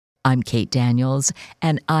I'm Kate Daniels,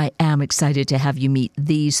 and I am excited to have you meet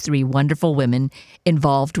these three wonderful women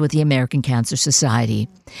involved with the American Cancer Society.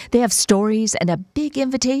 They have stories and a big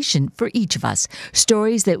invitation for each of us,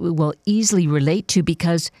 stories that we will easily relate to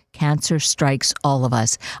because cancer strikes all of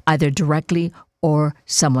us, either directly or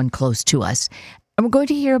someone close to us. And we're going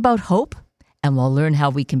to hear about hope, and we'll learn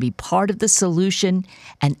how we can be part of the solution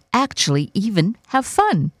and actually even have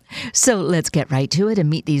fun. So let's get right to it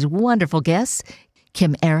and meet these wonderful guests.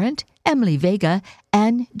 Kim Arendt, Emily Vega,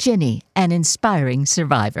 and Jenny, an inspiring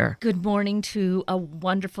survivor. Good morning to a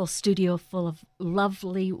wonderful studio full of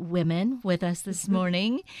lovely women with us this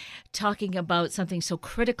morning, talking about something so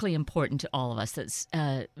critically important to all of us. That's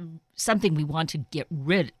something we want to get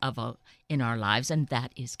rid of in our lives, and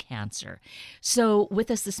that is cancer. So with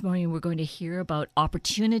us this morning, we're going to hear about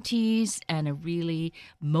opportunities and a really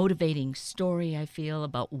motivating story, I feel,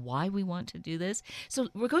 about why we want to do this. So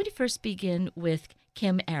we're going to first begin with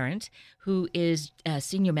Kim Arendt, who is a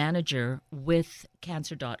senior manager with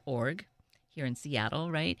cancer.org here in Seattle,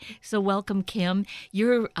 right? So welcome, Kim.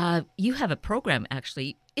 You have a program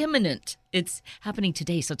actually imminent. It's happening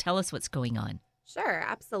today. So tell us what's going on. Sure,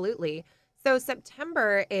 absolutely. So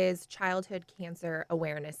September is Childhood Cancer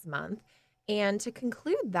Awareness Month. And to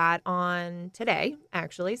conclude that on today,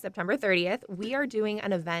 actually, September 30th, we are doing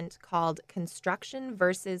an event called Construction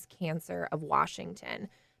versus Cancer of Washington.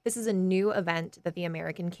 This is a new event that the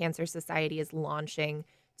American Cancer Society is launching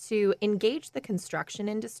to engage the construction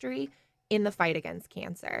industry in the fight against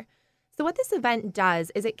cancer. So what this event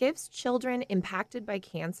does is it gives children impacted by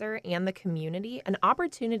cancer and the community an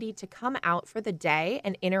opportunity to come out for the day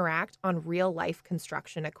and interact on real-life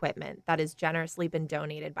construction equipment that has generously been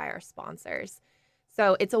donated by our sponsors.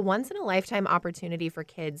 So it's a once-in-a-lifetime opportunity for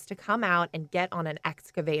kids to come out and get on an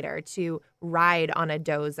excavator, to ride on a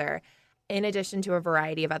dozer, in addition to a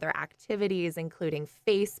variety of other activities, including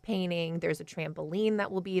face painting. There's a trampoline that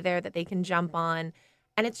will be there that they can jump on.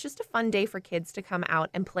 And it's just a fun day for kids to come out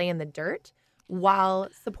and play in the dirt while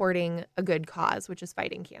supporting a good cause, which is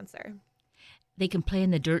fighting cancer. They can play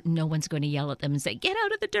in the dirt and no one's going to yell at them and say, get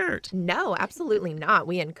out of the dirt. No, absolutely not.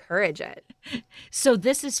 We encourage it. So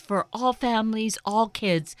this is for all families, all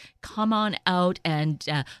kids. Come on out and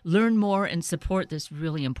learn more and support this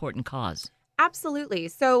really important cause. Absolutely.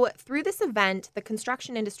 So through this event, the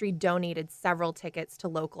construction industry donated several tickets to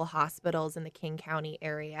local hospitals in the King County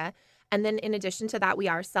area. And then in addition to that, we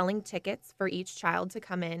are selling tickets for each child to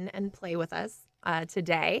come in and play with us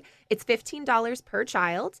today. It's $15 per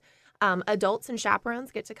child. Adults and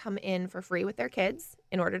chaperones get to come in for free with their kids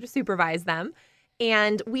in order to supervise them.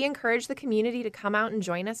 And we encourage the community to come out and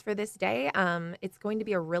join us for this day. It's going to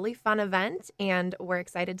be a really fun event, and we're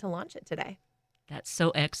excited to launch it today. That's so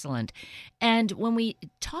excellent. And when we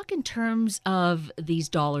talk in terms of these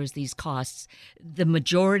dollars, these costs, the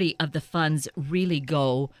majority of the funds really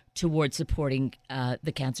go towards supporting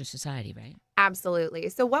the Cancer Society, right? Absolutely.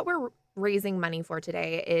 So what we're raising money for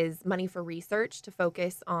today is money for research to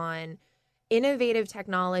focus on innovative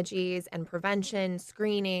technologies and prevention,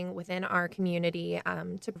 screening within our community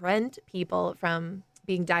to prevent people from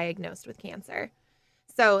being diagnosed with cancer.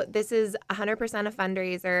 So this is 100% a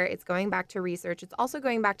fundraiser. It's going back to research. It's also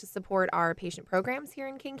going back to support our patient programs here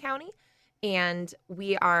in King County. And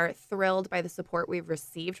we are thrilled by the support we've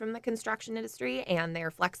received from the construction industry and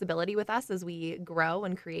their flexibility with us as we grow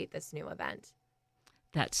and create this new event.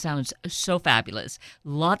 That sounds so fabulous.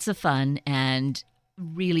 Lots of fun and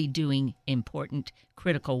really doing important,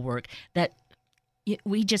 critical work that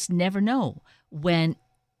we just never know when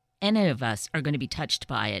any of us are going to be touched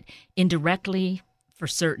by it. Indirectly, for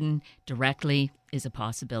certain, directly is a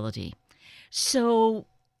possibility. So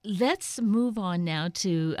let's move on now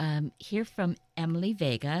to hear from Emily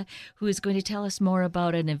Vega, who is going to tell us more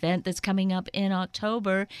about an event that's coming up in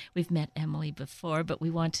October. We've met Emily before, but we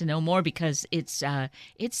want to know more because it's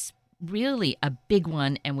really a big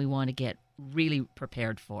one, and we want to get really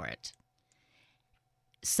prepared for it.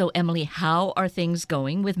 So, Emily, how are things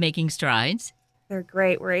going with Making Strides? They're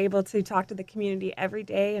great. We're able to talk to the community every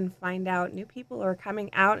day and find out new people are coming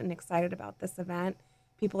out and excited about this event.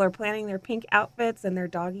 People are planning their pink outfits and their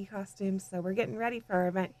doggy costumes, so we're getting ready for our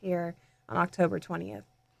event here on October 20th.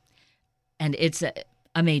 And it's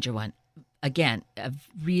a major one. Again, a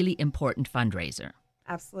really important fundraiser.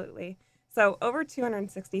 Absolutely. So over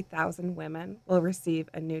 260,000 women will receive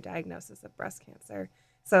a new diagnosis of breast cancer.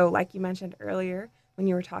 So like you mentioned earlier when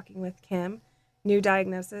you were talking with Kim, new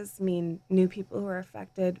diagnoses mean new people who are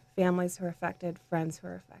affected, families who are affected, friends who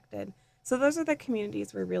are affected. So those are the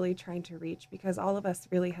communities we're really trying to reach because all of us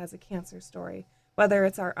really has a cancer story, whether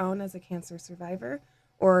it's our own as a cancer survivor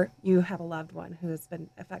or you have a loved one who has been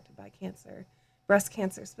affected by cancer. breast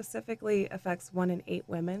cancer specifically affects 1 in 8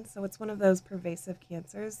 women. So it's one of those pervasive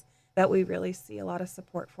cancers that we really see a lot of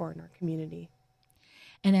support for in our community.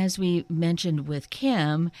 And as we mentioned with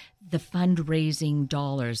Kim, the fundraising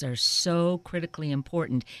dollars are so critically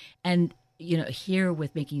important. And, here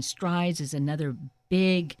with Making Strides is another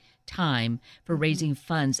big time for raising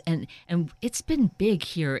funds. And it's been big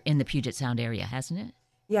here in the Puget Sound area, hasn't it?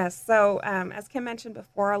 Yes. So as Kim mentioned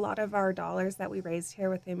before, a lot of our dollars that we raised here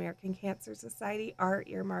with the American Cancer Society are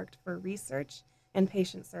earmarked for research and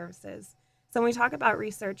patient services. So when we talk about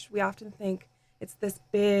research, we often think it's this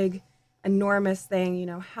big, enormous thing,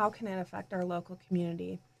 how can it affect our local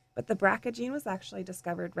community? But the BRCA gene was actually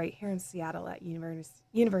discovered right here in Seattle at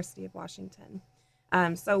University of Washington.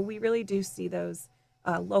 So we really do see those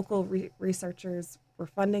local researchers. We're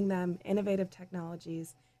funding them, innovative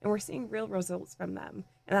technologies, and we're seeing real results from them,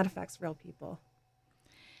 and that affects real people.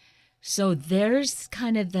 So there's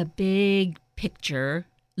kind of the big picture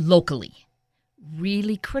locally.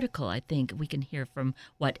 Really critical, I think we can hear from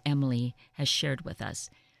what Emily has shared with us.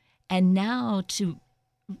 And now to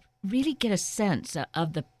really get a sense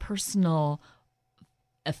of the personal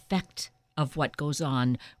effect of what goes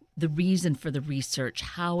on, the reason for the research,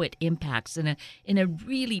 how it impacts in a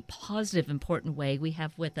really positive, important way. We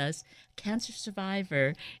have with us cancer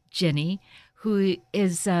survivor Jenny, who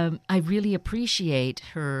is, I really appreciate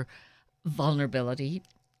her vulnerability,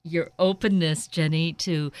 your openness, Jenny,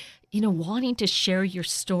 to, wanting to share your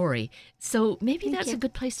story. So maybe Thank that's you. a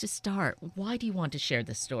good place to start. Why do you want to share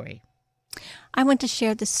this story? I want to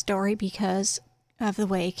share this story because of the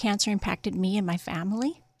way cancer impacted me and my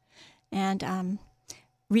family. And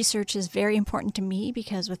research is very important to me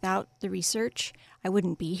because without the research, I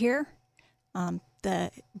wouldn't be here.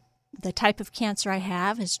 The type of cancer I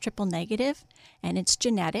have is triple negative, and it's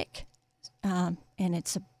genetic, and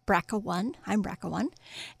it's a BRCA1. I'm BRCA1.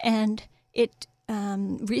 And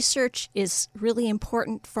research is really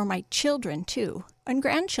important for my children, too, and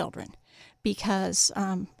grandchildren, because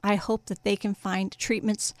I hope that they can find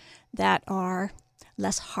treatments that are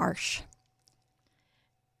less harsh.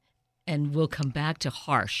 And we'll come back to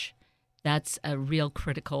harsh. That's a real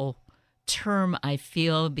critical term, I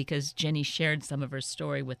feel, because Jenny shared some of her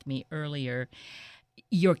story with me earlier.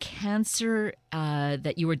 Your cancer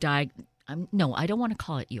that you were diagnosed, no, I don't want to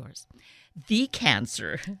call it yours. The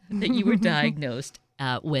cancer that you were diagnosed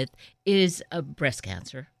with is a breast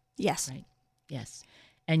cancer. Yes. Right? Yes.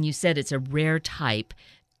 And you said it's a rare type.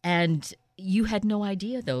 And you had no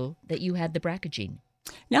idea, though, that you had the BRCA gene.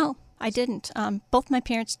 No, I didn't. Both my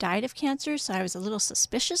parents died of cancer, so I was a little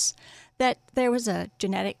suspicious that there was a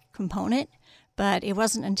genetic component, but it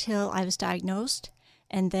wasn't until I was diagnosed,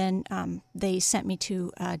 and then they sent me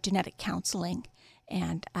to genetic counseling,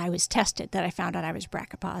 and I was tested that I found out I was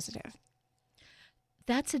BRCA positive.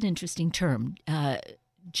 That's an interesting term,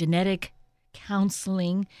 genetic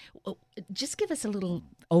counseling. Just give us a little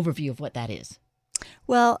overview of what that is.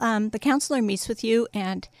 Well, the counselor meets with you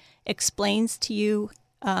and explains to you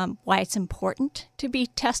why it's important to be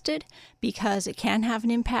tested, because it can have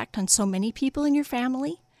an impact on so many people in your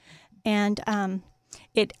family. And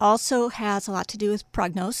it also has a lot to do with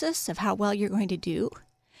prognosis of how well you're going to do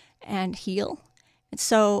and heal. And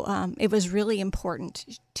so it was really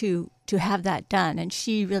important to have that done. And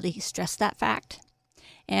she really stressed that fact.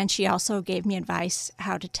 And she also gave me advice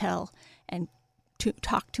how to tell and to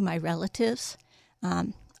talk to my relatives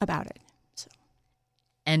about it. So.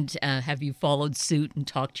 And have you followed suit and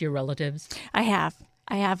talked to your relatives? I have.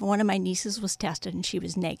 One of my nieces was tested and she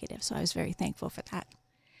was negative, so I was very thankful for that.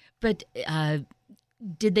 But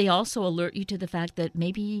did they also alert you to the fact that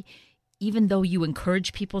maybe even though you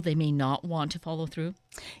encourage people, they may not want to follow through?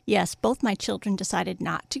 Yes, both my children decided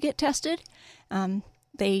not to get tested.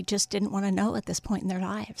 They just didn't want to know at this point in their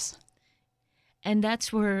lives. And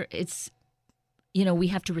that's where it's, we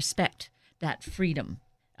have to respect that freedom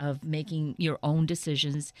of making your own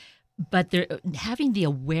decisions. But having the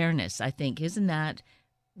awareness, I think, isn't that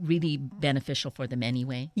really beneficial for them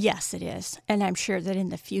anyway? Yes, it is. And I'm sure that in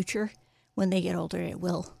the future, when they get older,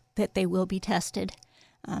 they will be tested.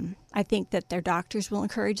 I think that their doctors will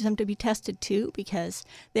encourage them to be tested too, because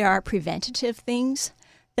there are preventative things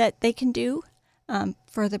that they can do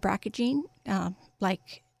for the BRCA gene,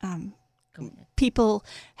 like people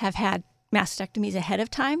have had mastectomies ahead of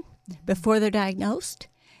time before they're diagnosed,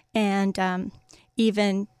 and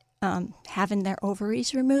even having their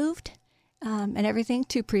ovaries removed and everything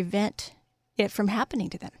to prevent it from happening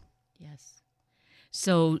to them. Yes.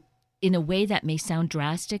 So in a way that may sound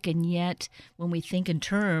drastic, and yet when we think in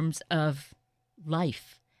terms of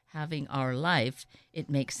life, having our life, it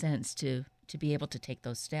makes sense to be able to take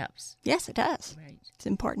those steps. Yes, it does. Right. It's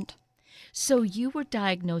important. So you were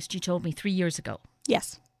diagnosed, you told me, 3 years ago.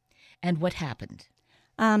 Yes. And what happened?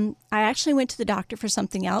 I actually went to the doctor for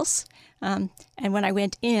something else. And when I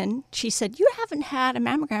went in, she said, "You haven't had a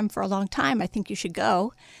mammogram for a long time. I think you should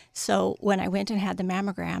go." So when I went and had the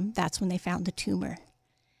mammogram, that's when they found the tumor.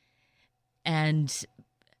 And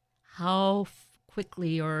how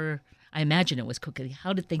quickly, or I imagine it was quickly,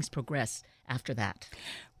 how did things progress after that?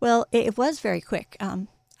 Well, it was very quick.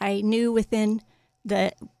 I knew within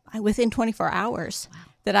 24 hours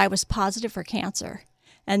that I was positive for cancer.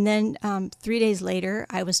 And then 3 days later,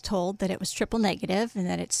 I was told that it was triple negative and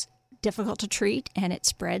that it's difficult to treat and it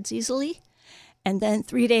spreads easily. And then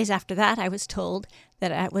 3 days after that, I was told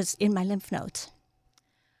that it was in my lymph nodes.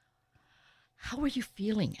 How were you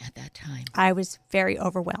feeling at that time? I was very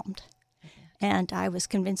overwhelmed, and I was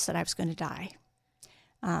convinced that I was going to die.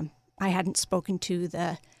 I hadn't spoken to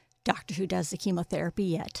the doctor who does the chemotherapy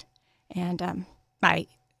yet. And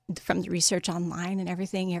from the research online and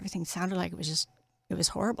everything sounded like it was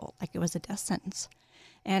horrible, like it was a death sentence.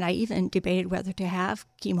 And I even debated whether to have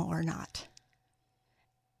chemo or not.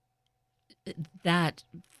 That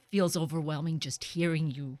feels overwhelming just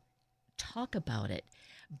hearing you talk about it.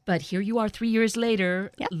 But here you are 3 years later,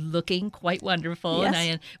 Yep. looking quite wonderful, Yes.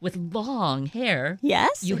 and with long hair.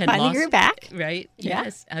 Yes, You it had finally lost, grew back. right? Yeah.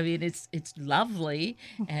 Yes, I mean it's lovely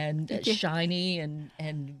and Thank you. shiny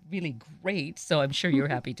and really great. So I'm sure you're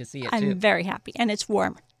happy to see it I'm too. very happy, and it's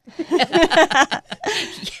warm.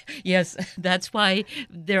 Yes, that's why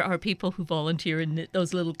there are people who volunteer in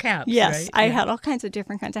those little caps. Yes, right? I Yeah. had all kinds of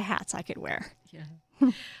different kinds of hats I could wear. Yeah.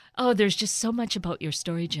 Oh, there's just so much about your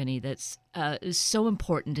story, Jenny, that's is so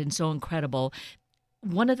important and so incredible.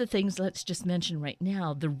 One of the things, let's just mention right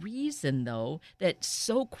now, the reason, though, that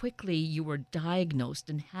so quickly you were diagnosed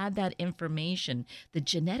and had that information, the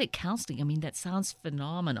genetic counseling, I mean, that sounds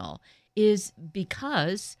phenomenal, is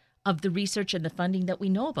because of the research and the funding that we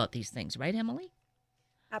know about these things, right, Emily?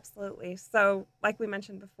 Absolutely. So, like we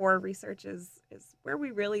mentioned before, research is where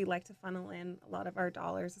we really like to funnel in a lot of our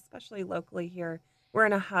dollars, especially locally here. We're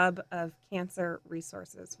in a hub of cancer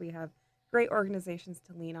resources. We have great organizations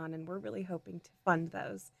to lean on, and we're really hoping to fund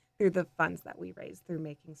those through the funds that we raise through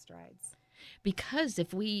Making Strides. Because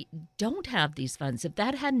if we don't have these funds, if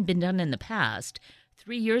that hadn't been done in the past,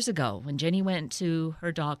 3 years ago when Jenny went to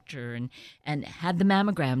her doctor and had the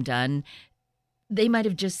mammogram done, they might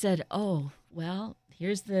have just said, "Oh, well,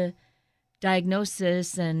 here's the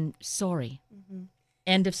diagnosis and sorry." Mm-hmm.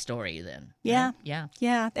 End of story then. Yeah. Right? Yeah.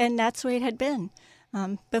 Yeah, and that's the way it had been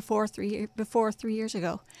before 3 years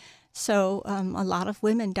ago. So a lot of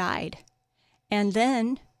women died. And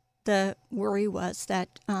then the worry was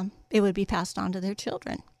that it would be passed on to their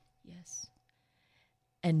children. Yes.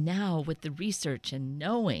 And now with the research and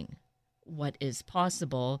knowing what is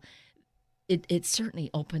possible, it certainly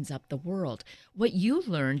opens up the world. What you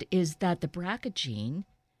learned is that the BRCA gene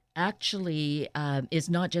actually is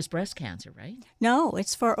not just breast cancer, right? No,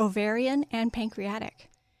 it's for ovarian and pancreatic.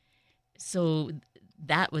 So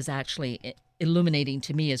that was actually illuminating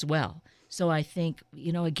to me as well. So I think,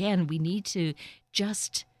 again, we need to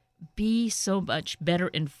just be so much better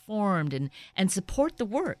informed and support the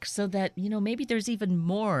work so that, maybe there's even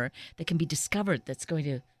more that can be discovered that's going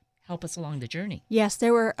to help us along the journey. Yes,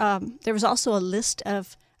 there was also a list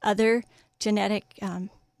of other genetic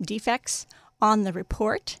defects on the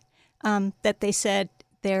report that they said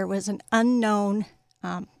there was an unknown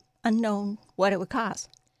what it would cause.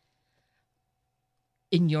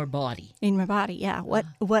 In your body. In my body, yeah.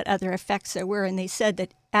 What other effects there were. And they said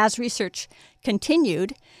that as research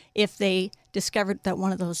continued, if they discovered that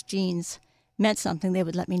one of those genes meant something, they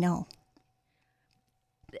would let me know.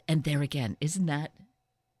 And there again, isn't that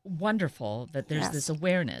wonderful that there's Yes. this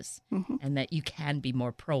awareness and that you can be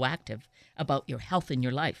more proactive about your health in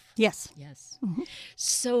your life? Yes. Yes.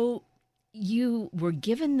 So you were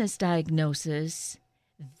given this diagnosis.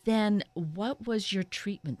 Then what was your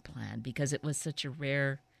treatment plan? Because it was such a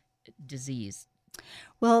rare disease.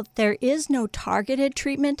 Well, there is no targeted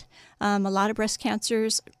treatment. A lot of breast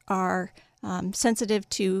cancers are sensitive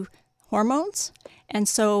to hormones. And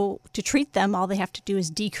so to treat them, all they have to do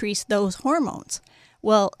is decrease those hormones.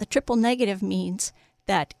 Well, a triple negative means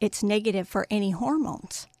that it's negative for any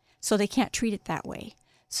hormones. So they can't treat it that way.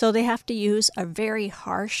 So they have to use a very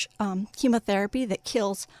harsh chemotherapy that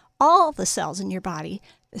kills all the cells in your body,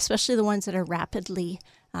 especially the ones that are rapidly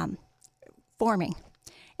forming.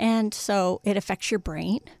 And so it affects your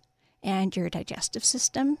brain and your digestive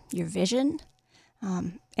system, your vision,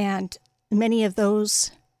 and many of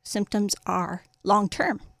those symptoms are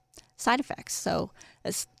long-term side effects. So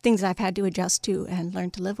it's things I've had to adjust to and learn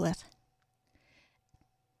to live with.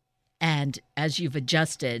 And as you've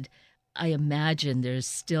adjusted, I imagine there's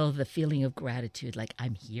still the feeling of gratitude, like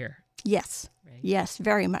I'm here. Yes, Right. yes,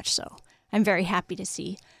 very much so. I'm very happy to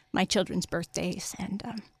see my children's birthdays and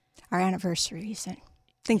our anniversaries and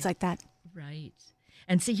things like that. Right.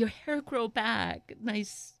 And see your hair grow back.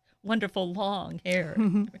 Nice, wonderful long hair.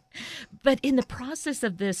 But in the process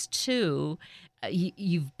of this, too,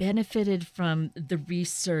 you've benefited from the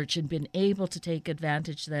research and been able to take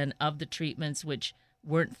advantage then of the treatments, which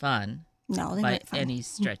weren't fun. No, they By weren't fun. any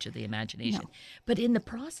stretch of the imagination. No. But in the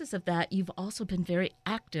process of that, you've also been very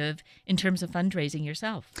active in terms of fundraising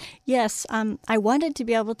yourself. Yes, I wanted to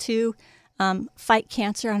be able to fight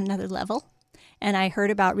cancer on another level, and I heard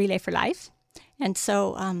about Relay for Life. And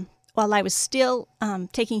so while I was still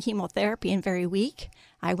taking chemotherapy and very weak,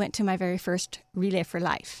 I went to my very first Relay for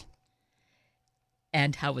Life.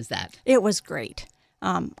 And how was that? It was great.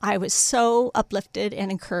 I was so uplifted and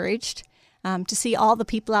encouraged to see all the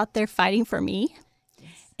people out there fighting for me.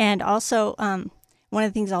 Yes. And also, one of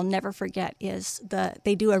the things I'll never forget is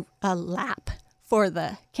they do a lap for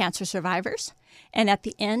the cancer survivors. And at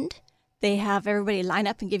the end, they have everybody line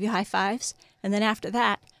up and give you high fives. And then after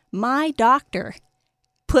that, my doctor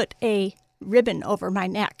put a ribbon over my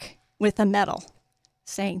neck with a medal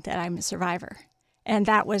saying that I'm a survivor. And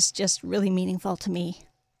that was just really meaningful to me.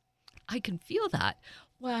 I can feel that.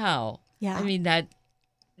 Wow. Yeah. I mean, that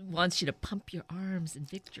wants you to pump your arms in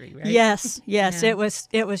victory, right? Yes. Yeah. It was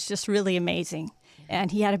just really amazing.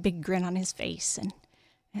 And he had a big grin on his face,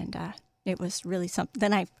 and it was really something.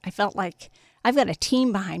 Then I felt like I've got a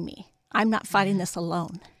team behind me. I'm not fighting this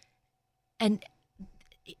alone. And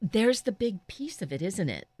there's the big piece of it, isn't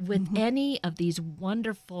it? With any of these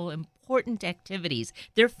wonderful, important activities,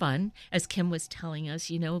 they're fun, as Kim was telling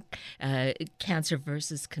us, cancer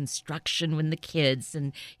versus construction when the kids,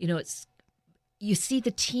 and, you see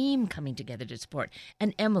the team coming together to support.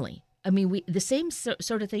 And Emily, I mean, the same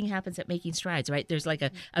sort of thing happens at Making Strides, right? There's like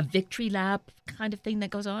a victory lap kind of thing that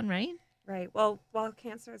goes on, right? Right. Well, while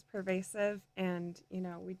cancer is pervasive and,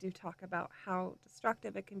 we do talk about how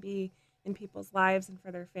destructive it can be in people's lives and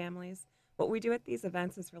for their families, what we do at these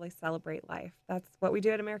events is really celebrate life. That's what we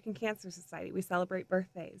do at American Cancer Society. We celebrate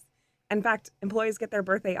birthdays. In fact, employees get their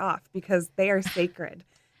birthday off because they are sacred.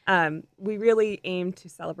 We really aim to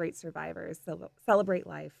celebrate survivors, celebrate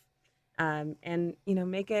life, and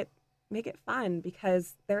make it fun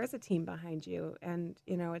because there is a team behind you, and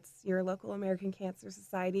it's your local American Cancer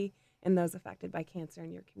Society and those affected by cancer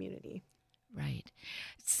in your community. Right.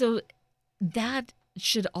 So that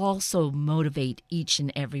should also motivate each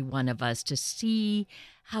and every one of us to see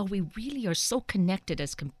how we really are so connected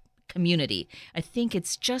as community. I think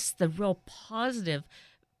it's just the real positive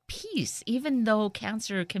piece, even though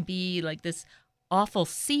cancer can be like this awful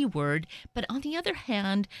C word, but on the other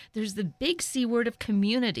hand, there's the big C word of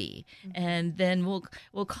community, and then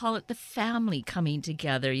we'll call it the family coming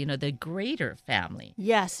together, the greater family.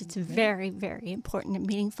 Yes, it's very, very important and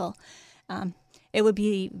meaningful. It would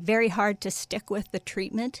be very hard to stick with the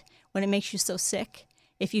treatment when it makes you so sick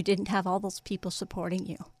if you didn't have all those people supporting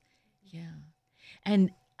you. Yeah.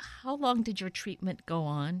 And how long did your treatment go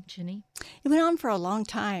on, Ginny? It went on for a long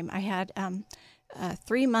time. I had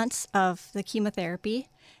 3 months of the chemotherapy,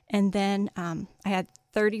 and then I had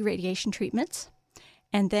 30 radiation treatments.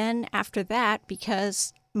 And then after that,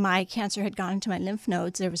 because my cancer had gone into my lymph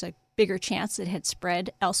nodes, there was a bigger chance it had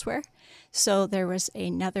spread elsewhere. So there was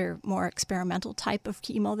another more experimental type of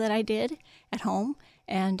chemo that I did at home.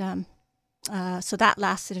 And so that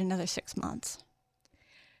lasted another 6 months.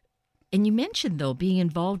 And you mentioned, though, being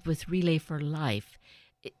involved with Relay for Life.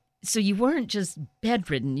 So you weren't just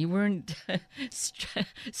bedridden. You weren't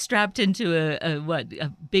strapped into a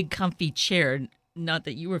big comfy chair. Not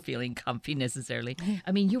that you were feeling comfy necessarily.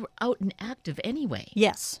 I mean, you were out and active anyway.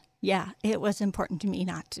 Yes. Yeah. It was important to me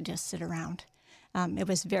not to just sit around. It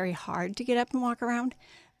was very hard to get up and walk around,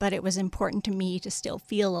 but it was important to me to still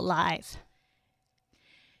feel alive.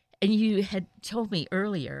 And you had told me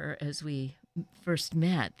earlier, as we first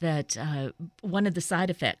met, that one of the side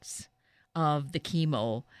effects of the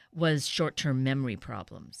chemo was short-term memory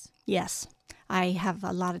problems. Yes, I have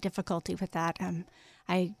a lot of difficulty with that.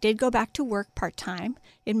 I did go back to work part-time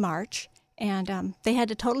in March, and they had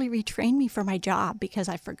to totally retrain me for my job because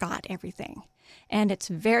I forgot everything. And it's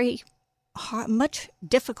very much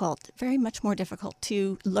more difficult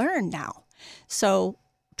to learn now. So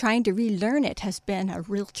trying to relearn it has been a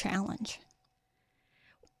real challenge.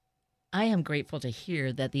 I am grateful to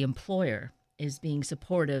hear that the employer is being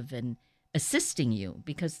supportive and assisting you,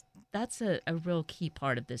 because that's a real key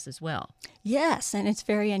part of this as well. Yes, and it's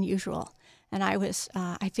very unusual. And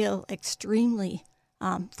I feel extremely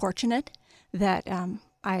fortunate that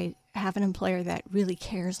I have an employer that really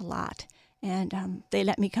cares a lot. And they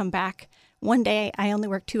let me come back. One day I only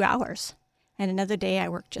worked 2 hours, and another day I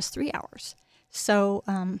worked just 3 hours. So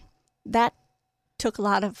that took a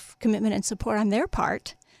lot of commitment and support on their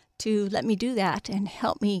part to let me do that and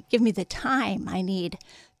help me, give me the time I need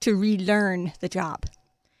to relearn the job.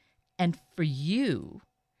 And for you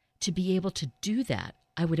to be able to do that,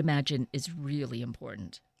 I would imagine is really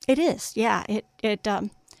important. It is, yeah.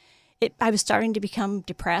 I was starting to become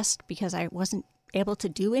depressed because I wasn't able to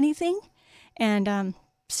do anything. And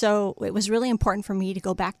so it was really important for me to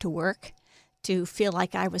go back to work, to feel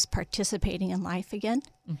like I was participating in life again.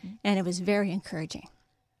 Mm-hmm. And it was very encouraging.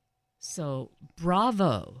 So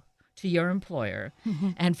bravo to your employer,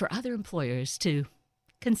 and for other employers to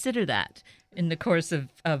consider that in the course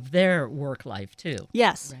of their work life too.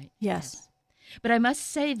 Yes, right? Yes. But I must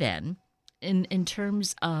say then, in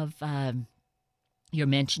terms of you're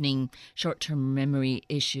mentioning short-term memory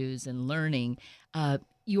issues and learning,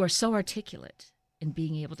 you are so articulate in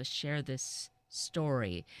being able to share this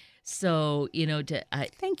story. So,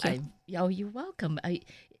 thank you. You're welcome.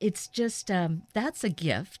 It's just, that's a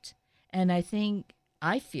gift. And I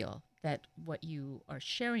feel that what you are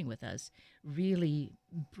sharing with us really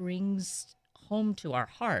brings home to our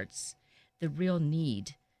hearts the real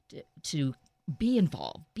need to be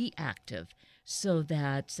involved, be active, so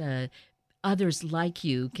that others like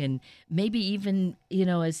you can maybe even,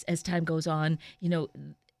 as time goes on,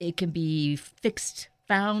 it can be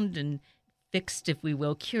found and fixed, if we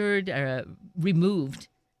will, cured, removed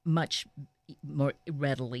much more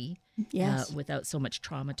readily. Yes. Without so much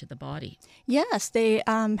trauma to the body. Yes, they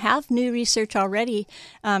have new research already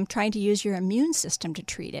trying to use your immune system to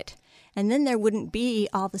treat it. And then there wouldn't be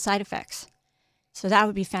all the side effects. So that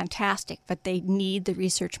would be fantastic, but they need the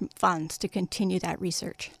research funds to continue that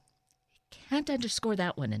research. Can't underscore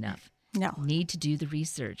that one enough. No. Need to do the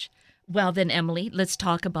research. Well, then, Emily, let's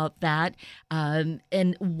talk about that.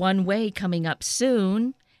 And One Way coming up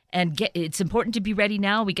soon. And it's important to be ready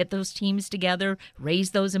now. We get those teams together,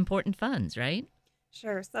 raise those important funds, right?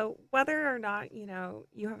 Sure. So whether or not,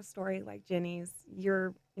 you have a story like Jenny's,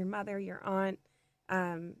 your mother, your aunt,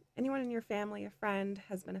 anyone in your family, a friend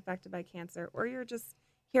has been affected by cancer, or you're just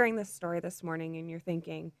hearing this story this morning and you're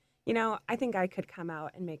thinking, I think I could come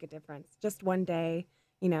out and make a difference. Just one day,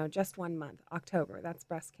 just 1 month, October, that's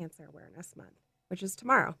Breast Cancer Awareness Month, which is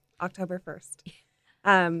tomorrow, October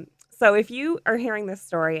 1st. So if you are hearing this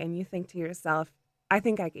story and you think to yourself, I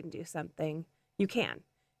think I can do something, you can.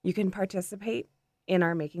 You can participate in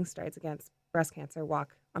our Making Strides Against Breast Cancer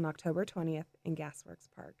walk on October 20th in Gasworks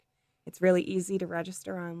Park. It's really easy to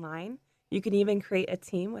register online. You can even create a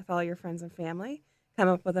team with all your friends and family, come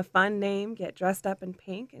up with a fun name, get dressed up in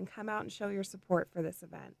pink, and come out and show your support for this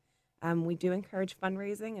event. We do encourage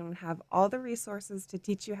fundraising and we have all the resources to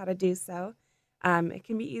teach you how to do so. It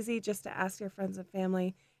can be easy just to ask your friends and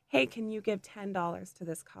family, hey, can you give $10 to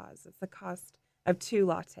this cause? It's the cost of 2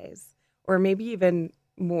 lattes, or maybe even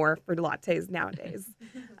more for lattes nowadays.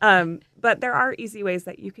 But there are easy ways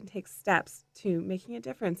that you can take steps to making a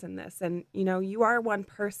difference in this. And, you are one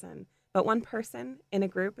person, but one person in a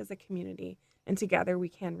group is a community. And together we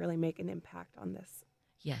can really make an impact on this.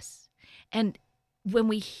 Yes. And when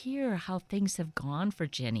we hear how things have gone for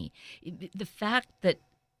Jenny, the fact that,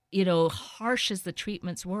 harsh as the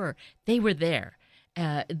treatments were, they were there.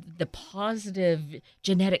 The positive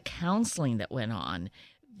genetic counseling that went on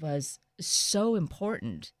was so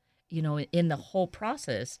important, in the whole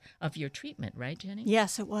process of your treatment, right, Jenny?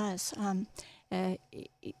 Yes, it was. I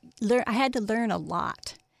had to learn a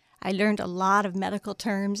lot. I learned a lot of medical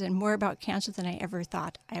terms and more about cancer than I ever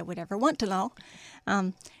thought I would ever want to know.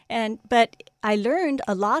 But I learned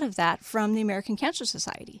a lot of that from the American Cancer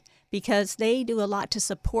Society because they do a lot to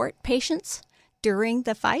support patients during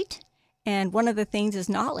the fight. And one of the things is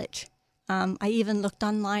knowledge. I even looked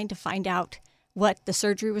online to find out what the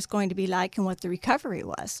surgery was going to be like and what the recovery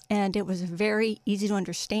was. And it was very easy to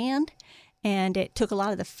understand. And it took a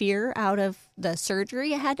lot of the fear out of the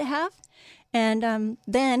surgery I had to have. And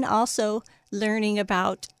then also learning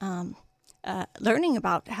about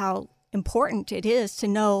how important it is to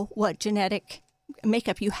know what genetic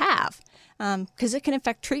makeup you have, because it can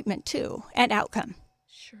affect treatment too and outcome.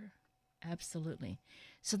 Sure, absolutely.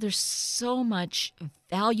 So there's so much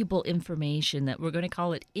valuable information that we're going to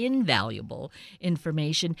call it invaluable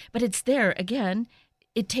information, but it's there. Again,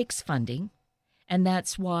 it takes funding, and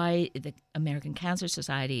that's why the American Cancer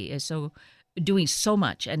Society is doing so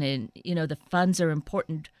much. And the funds are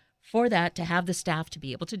important for that, to have the staff to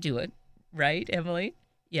be able to do it, right, Emily?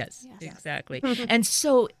 Yes. Exactly. And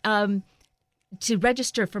so to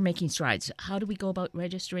register for Making Strides, how do we go about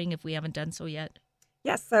registering if we haven't done so yet?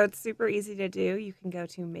 Yes, so it's super easy to do. You can go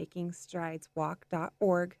to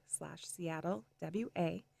makingstrideswalk.org/Seattle,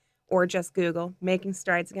 WA, or just Google Making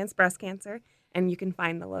Strides Against Breast Cancer, and you can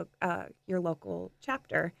find your local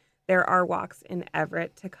chapter. There are walks in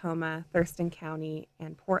Everett, Tacoma, Thurston County,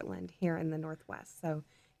 and Portland here in the Northwest. So,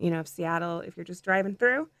 if Seattle, if you're just driving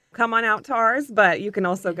through, come on out to ours, but you can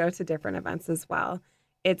also go to different events as well.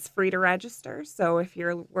 It's free to register. So if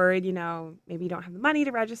you're worried, maybe you don't have the money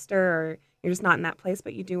to register or you're just not in that place,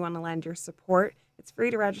 but you do want to lend your support, it's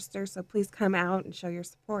free to register. So please come out and show your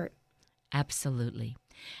support. Absolutely.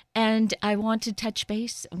 And I want to touch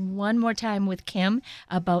base one more time with Kim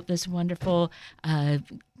about this wonderful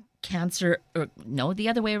cancer, or no, the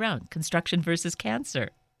other way around, construction versus cancer.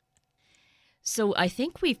 So I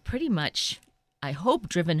think we've pretty much, I hope,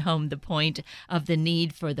 driven home the point of the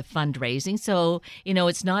need for the fundraising. So,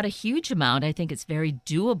 it's not a huge amount. I think it's very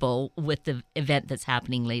doable with the event that's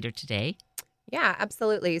happening later today. Yeah,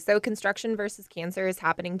 absolutely. So Construction versus Cancer is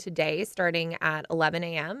happening today starting at 11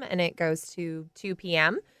 a.m. and it goes to 2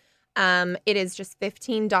 p.m. It is just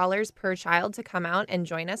 $15 per child to come out and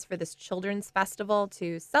join us for this children's festival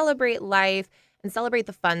to celebrate life and celebrate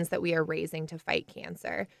the funds that we are raising to fight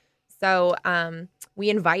cancer. So we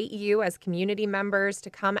invite you as community members to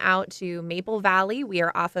come out to Maple Valley. We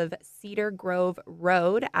are off of Cedar Grove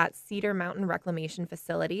Road at Cedar Mountain Reclamation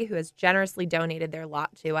Facility, who has generously donated their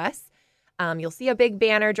lot to us. You'll see a big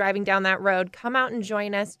banner driving down that road. Come out and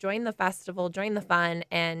join us, join the festival, join the fun,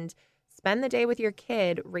 and spend the day with your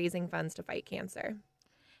kid raising funds to fight cancer.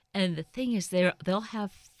 And the thing is, they'll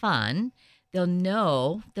have fun.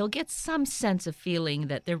 They'll get some sense of feeling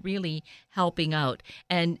that they're really helping out.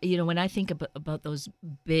 And, when I think about those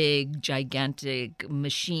big, gigantic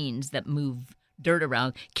machines that move dirt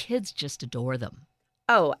around, kids just adore them.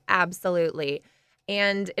 Oh, absolutely.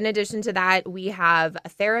 And in addition to that, we have a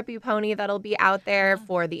therapy pony that'll be out there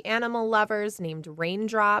for the animal lovers named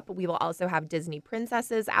Raindrop. We will also have Disney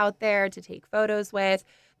princesses out there to take photos with.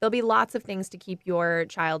 There'll be lots of things to keep your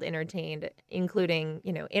child entertained, including,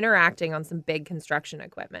 interacting on some big construction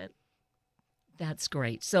equipment. That's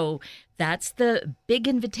great. So that's the big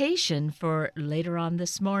invitation for later on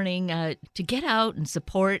this morning to get out and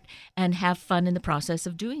support and have fun in the process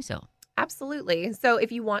of doing so. Absolutely. So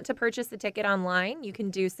if you want to purchase a ticket online, you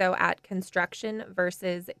can do so at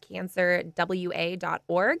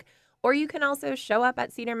constructionversuscancerwa.org, or you can also show up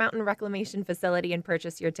at Cedar Mountain Reclamation Facility and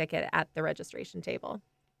purchase your ticket at the registration table.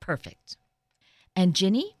 Perfect. And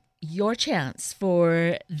Ginny, your chance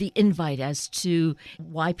for the invite as to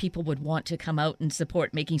why people would want to come out and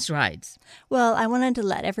support Making Strides. Well, I wanted to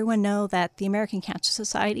let everyone know that the American Cancer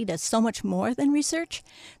Society does so much more than research.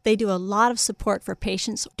 They do a lot of support for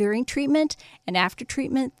patients during treatment and after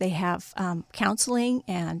treatment. They have counseling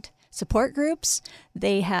and support groups.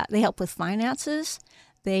 They help with finances.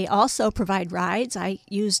 They also provide rides. I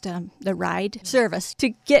used the ride service to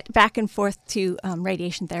get back and forth to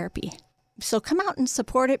radiation therapy. So come out and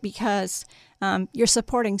support it because you're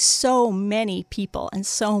supporting so many people and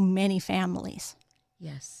so many families.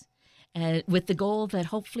 Yes. And with the goal that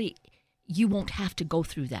hopefully you won't have to go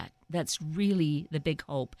through that. That's really the big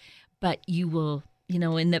hope. But you will,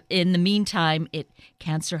 in the meantime,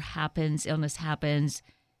 cancer happens, illness happens.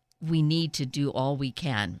 We need to do all we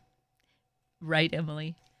can. Right,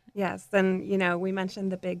 Emily? Yes. And, we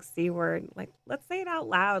mentioned the big C word. Like, let's say it out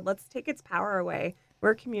loud. Let's take its power away.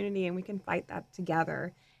 We're a community and we can fight that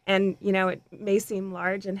together. And, it may seem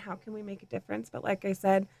large and how can we make a difference? But like I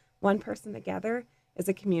said, one person together is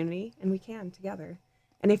a community and we can together.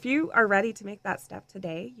 And if you are ready to make that step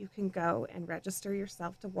today, you can go and register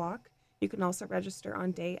yourself to walk. You can also register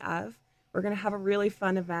on day of. We're going to have a really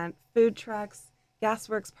fun event, food trucks,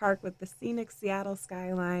 Gasworks Park with the scenic Seattle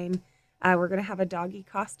skyline. We're going to have a doggy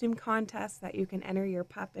costume contest that you can enter your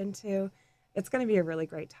pup into. It's going to be a really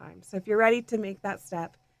great time. So if you're ready to make that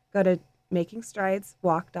step, go to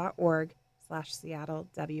makingstrideswalk.org/Seattle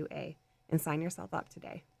WA and sign yourself up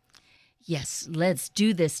today. Yes, let's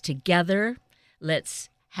do this together. Let's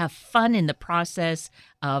have fun in the process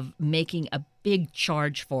of making a big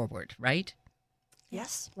charge forward, right?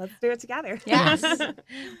 Yes, let's do it together. Yes.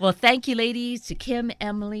 Well, thank you, ladies, to Kim,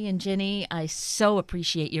 Emily, and Ginny. I so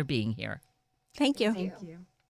appreciate your being here. Thank you. Thank you.